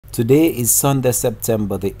Today is Sunday,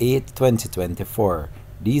 September the 8th, 2024.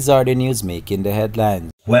 These are the news making the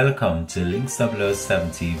headlines. Welcome to Septmber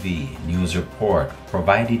TV News Report,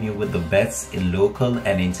 providing you with the best in local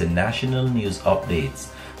and international news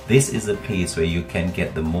updates. This is a place where you can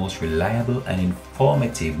get the most reliable and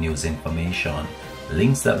informative news information.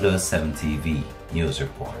 Septmber TV News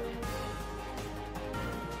Report.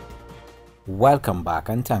 Welcome back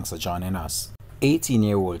and thanks for joining us.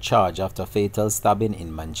 18-year-old charged after fatal stabbing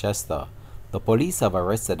in Manchester. The police have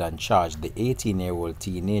arrested and charged the 18-year-old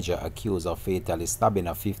teenager accused of fatally stabbing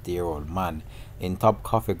a 50-year-old man in Top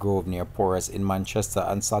Coffee Grove near Porus in Manchester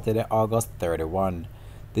on Saturday, August 31.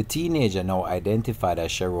 The teenager, now identified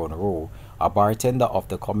as Sharon Rowe, a bartender of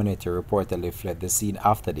the community, reportedly fled the scene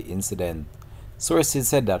after the incident. Sources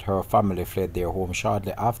said that her family fled their home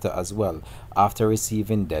shortly after as well, after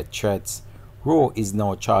receiving death threats. Rowe is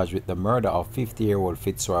now charged with the murder of 50-year-old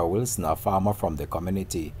Fitzroy Wilson, a farmer from the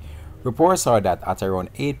community. Reports are that at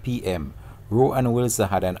around 8 p.m., Rowe and Wilson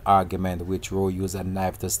had an argument, which Rowe used a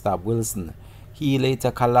knife to stab Wilson. He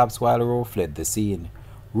later collapsed while Rowe fled the scene.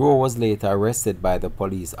 Rowe was later arrested by the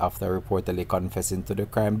police after reportedly confessing to the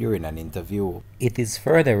crime during an interview. It is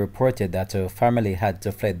further reported that her family had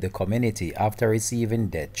to flee the community after receiving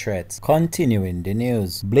death threats. Continuing the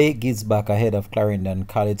news, Blake gives back ahead of Clarendon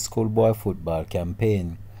College schoolboy football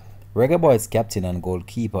campaign. Reggae Boys captain and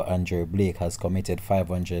goalkeeper Andrew Blake has committed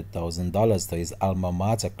 $500,000 to his alma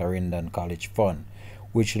mater Clarendon College Fund,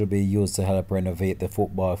 which will be used to help renovate the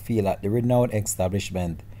football field at the renowned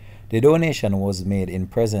establishment. The donation was made in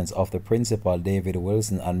presence of the principal David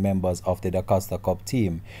Wilson and members of the Costa Cup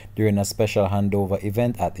team during a special handover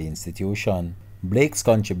event at the institution. Blake's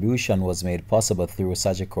contribution was made possible through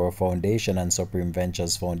Sagicor Foundation and Supreme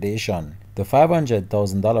Ventures Foundation. The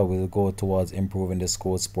 $500,000 will go towards improving the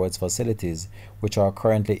school's sports facilities, which are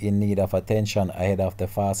currently in need of attention ahead of the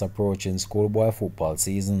fast-approaching schoolboy football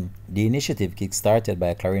season. The initiative, kick-started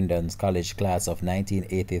by Clarendon's college class of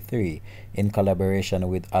 1983 in collaboration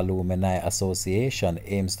with Alumni Association,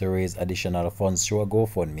 aims to raise additional funds through a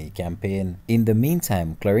GoFundMe campaign. In the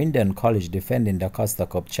meantime, Clarendon College, defending the Costa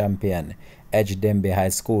Cup champion, edged Dembe High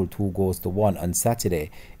School 2-1 on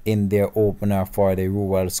Saturday in their opener for the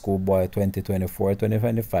Rural Schoolboy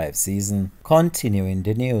 2024-2025 season. Continuing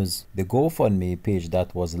the news, the GoFundMe page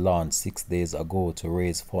that was launched 6 days ago to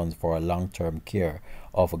raise funds for long-term care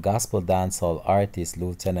of gospel dancehall artist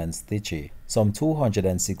Lieutenant Stitchie. Some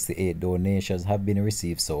 268 donations have been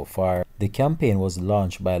received so far. The campaign was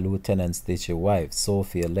launched by Lieutenant Stitchie's wife,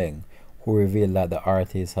 Sophia Leng, who revealed that the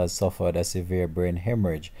artist has suffered a severe brain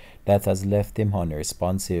hemorrhage that has left him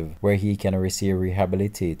unresponsive, where he can receive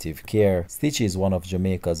rehabilitative care. Stitchie is one of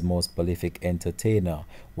Jamaica's most prolific entertainers,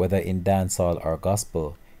 whether in dancehall or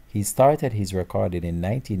gospel. He started his recording in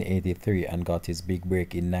 1983 and got his big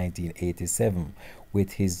break in 1987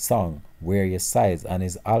 with his song Wear Your Size and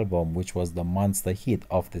his album, which was the monster hit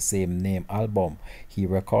of the same name album he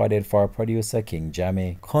recorded for producer King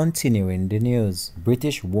Jammy. Continuing the news,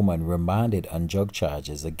 British woman remanded on drug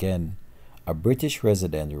charges again. A British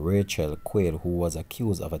resident, Rachel Quayle, who was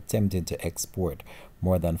accused of attempting to export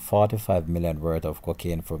more than 45 million worth of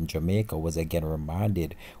cocaine from Jamaica, was again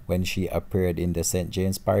remanded when she appeared in the St.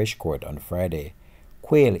 James Parish Court on Friday.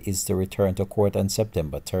 Quayle is to return to court on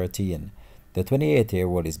September 13. The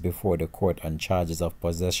 28-year-old is before the court on charges of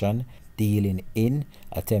possession, dealing in,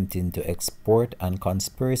 attempting to export, and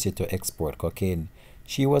conspiracy to export cocaine.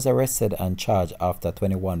 She was arrested and charged after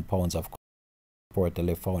 21 pounds of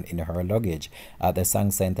reportedly found in her luggage at the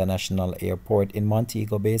Sangsa International Airport in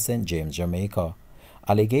Montego Bay, St. James, Jamaica.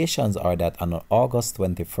 Allegations are that on August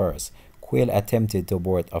 21st, Quayle attempted to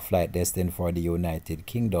board a flight destined for the United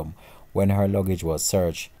Kingdom when her luggage was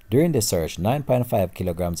searched. During the search, 9.5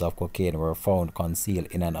 kilograms of cocaine were found concealed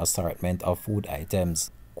in an assortment of food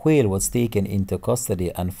items. Quayle was taken into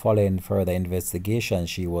custody, and following further investigation,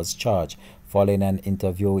 she was charged following an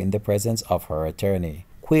interview in the presence of her attorney.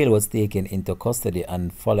 Quayle was taken into custody,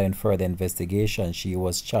 and following further investigation, she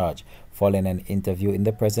was charged following an interview in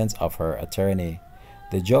the presence of her attorney.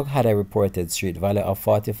 The drug had a reported street value of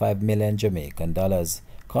 45 million Jamaican dollars.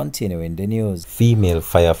 Continuing the news, female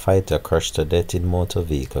firefighter crushed to death in motor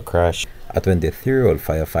vehicle crash. A 23-year-old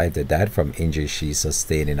firefighter died from injuries she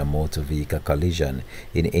sustained in a motor vehicle collision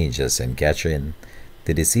in Angel St. Catherine.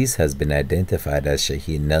 The deceased has been identified as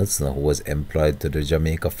Shaheen Nelson, who was employed to the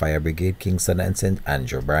Jamaica Fire Brigade Kingston and St.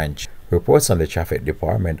 Andrew branch. Reports on the traffic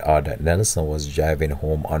department are that Nelson was driving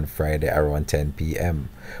home on Friday around 10 p.m.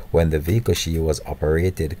 when the vehicle she was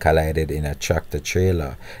operated collided in a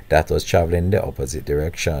tractor-trailer that was traveling in the opposite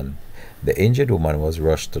direction. The injured woman was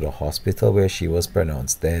rushed to the hospital, where she was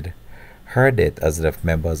pronounced dead. Her death has left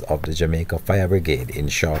members of the Jamaica Fire Brigade in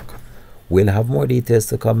shock. We'll have more details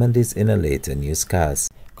to come on this in a later newscast.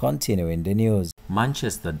 Continuing the news.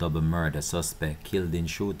 Manchester double murder suspect killed in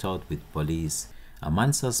shootout with police. A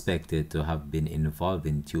man suspected to have been involved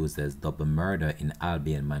in Tuesday's double murder in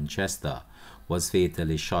Albion, Manchester, was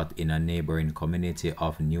fatally shot in a neighboring community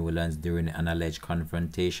of Newlands during an alleged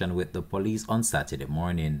confrontation with the police on Saturday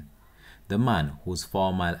morning. The man, whose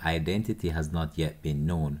formal identity has not yet been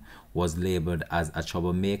known, was labeled as a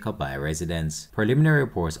troublemaker by residents. Preliminary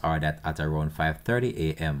reports are that at around 5:30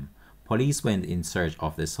 a.m., police went in search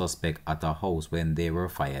of the suspect at a house when they were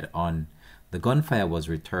fired on. The gunfire was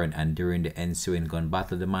returned, and during the ensuing gun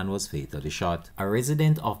battle, the man was fatally shot. A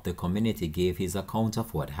resident of the community gave his account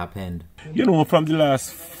of what happened. You know, from the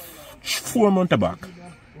last 4 months back,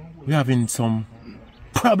 we're having some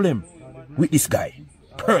problem with this guy,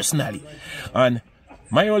 personally. And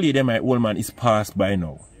my old lady, my old man, is passed by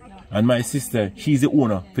now. And my sister, she's the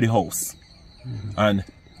owner for the house. And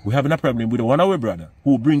we're having a problem with one of our brother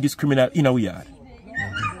who bring this criminal in our yard.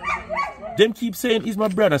 Them keep saying he's my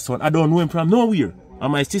brother's son. I don't know him from nowhere.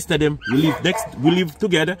 And my sister, them, we live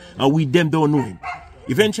together, and we them don't know him.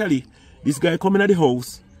 Eventually, this guy come in at the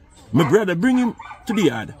house. My brother bring him to the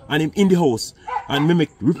yard, and him in the house, and me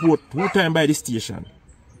make report 2 times by the station.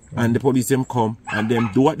 And the police them come, and them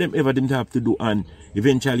do what them ever didn't have to do, and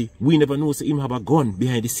eventually, we never know so him have a gun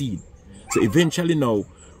behind the scene. So eventually now,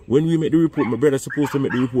 when we make the report, my brother supposed to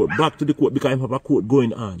make the report back to the court because him have a court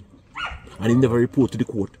going on. And he never report to the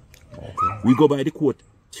court. Okay. We go by the court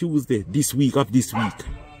Tuesday, this week,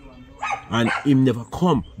 and him never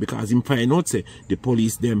come because him find out say the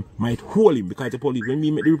police them might hold him, because the police, when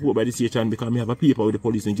we make the report by the station, because we have a paper with the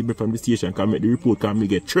police and give me from the station, can make the report, can me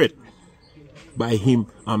get threat by him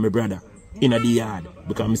and my brother in the yard,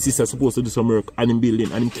 because my sister supposed to do some work and him building,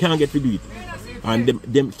 and him can't get to do it, and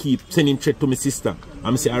them keep sending threat to my sister.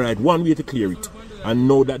 I'm say, alright, one way to clear it, and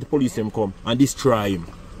now that the police them come and destroy him.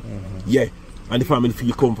 Yeah. And the family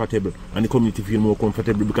feel comfortable, and the community feel more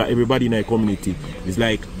comfortable, because everybody in the community is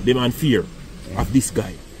like them in fear of this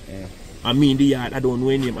guy. I mean, the yard, I don't know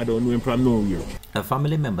him, I don't know him from nowhere. A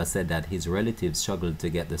family member said that his relatives struggled to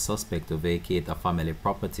get the suspect to vacate a family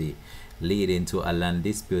property, leading to a land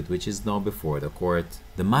dispute which is now before the court.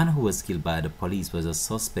 The man who was killed by the police was a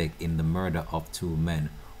suspect in the murder of 2 men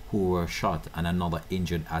who were shot and another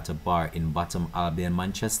injured at a bar in Bottom Albion,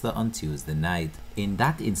 Manchester on Tuesday night. In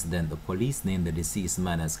that incident, the police named the deceased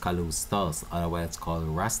man as Kalu Stas, otherwise called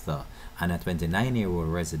Rasta, and a 29-year-old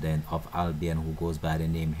resident of Albion who goes by the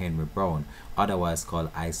name Henry Brown, otherwise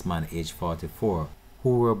called Iceman, age 44,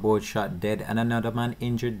 who were both shot dead and another man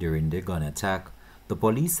injured during the gun attack. The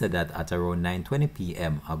police said that at around 9:20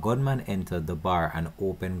 p.m., a gunman entered the bar and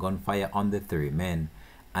opened gunfire on the 3 men.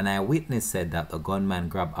 An eyewitness said that the gunman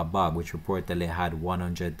grabbed a bag which reportedly had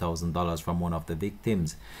 $100,000 from one of the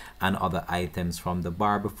victims and other items from the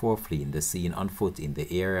bar before fleeing the scene on foot in the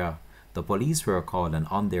area. The police were called, and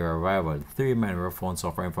on their arrival, 3 men were found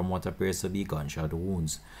suffering from what appears to be gunshot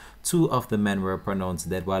wounds. 2 of the men were pronounced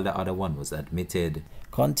dead while the other one was admitted.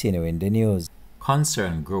 Continuing the news.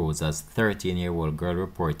 Concern grows as 13-year-old girl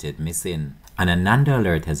reported missing. An Ananda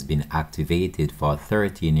alert has been activated for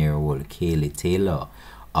 13-year-old Kaylee Taylor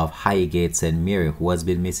of Highgate St. Mary, who has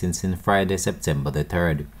been missing since Friday, September the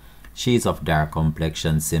 3rd. She is of dark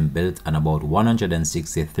complexion, slim built, and about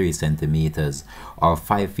 163 centimeters or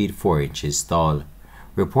 5 feet 4 inches tall.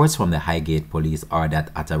 Reports from the Highgate police are that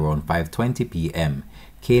at around 5:20 p.m.,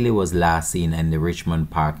 Kaylee was last seen in the Richmond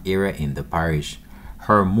Park area in the parish.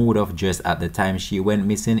 Her mode of dress at the time she went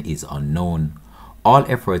missing is unknown. All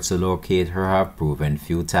efforts to locate her have proven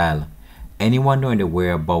futile. Anyone knowing the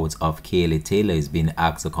whereabouts of Kaylee Taylor is being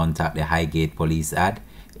asked to contact the Highgate police at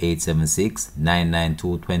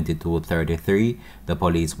 876-992-2233, the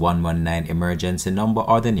police 119 emergency number,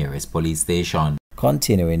 or the nearest police station.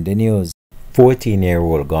 Continuing the news.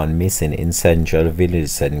 14-year-old gone missing in Central Village,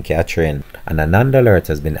 St. Catherine. An Ananda alert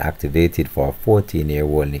has been activated for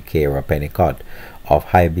 14-year-old Nikera Pennicott of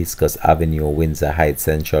Hibiscus Avenue, Windsor Heights,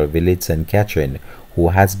 Central Village, St. Catherine, who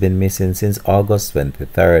has been missing since August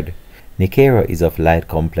 23rd. Nikera is of light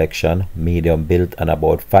complexion, medium built, and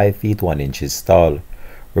about 5 feet 1 inches tall.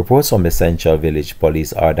 Reports from the Central Village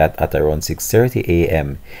police are that at around 6:30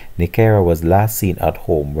 a.m., Nikera was last seen at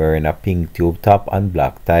home wearing a pink tube top and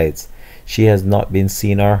black tights. She has not been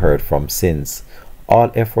seen or heard from since.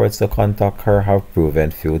 All efforts to contact her have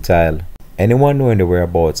proven futile. Anyone knowing the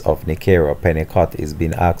whereabouts of Nikera Pennicott is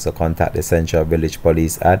being asked to contact the Central Village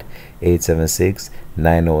Police at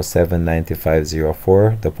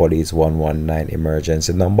 876-907-9504, the police 119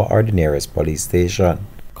 emergency number, or the nearest police station.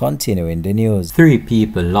 Continuing the news, 3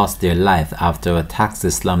 people lost their life after a taxi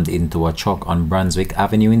slammed into a truck on Brunswick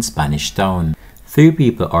Avenue in Spanish Town. 3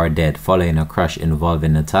 people are dead following a crash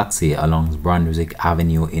involving a taxi along Brunswick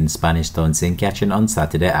Avenue in Spanish Town, St. Catherine on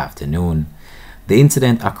Saturday afternoon. The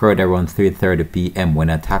incident occurred around 3:30 p.m. when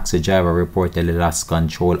a taxi driver reportedly lost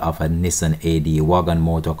control of a Nissan AD wagon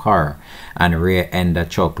motor car and rear-ended a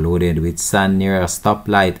truck loaded with sand near a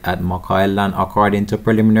stoplight at McCoyland, according to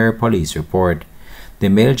preliminary police report. The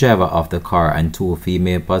male driver of the car and 2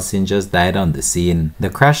 female passengers died on the scene. The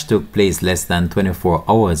crash took place less than 24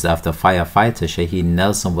 hours after firefighter Shaheen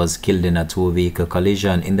Nelson was killed in a 2-vehicle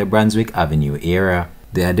collision in the Brunswick Avenue area.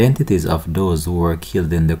 The identities of those who were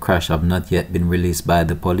killed in the crash have not yet been released by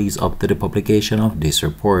the police up to the publication of this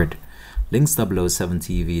report. Links 007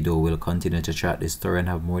 TV though will continue to track this story and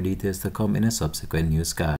have more details to come in a subsequent newscast.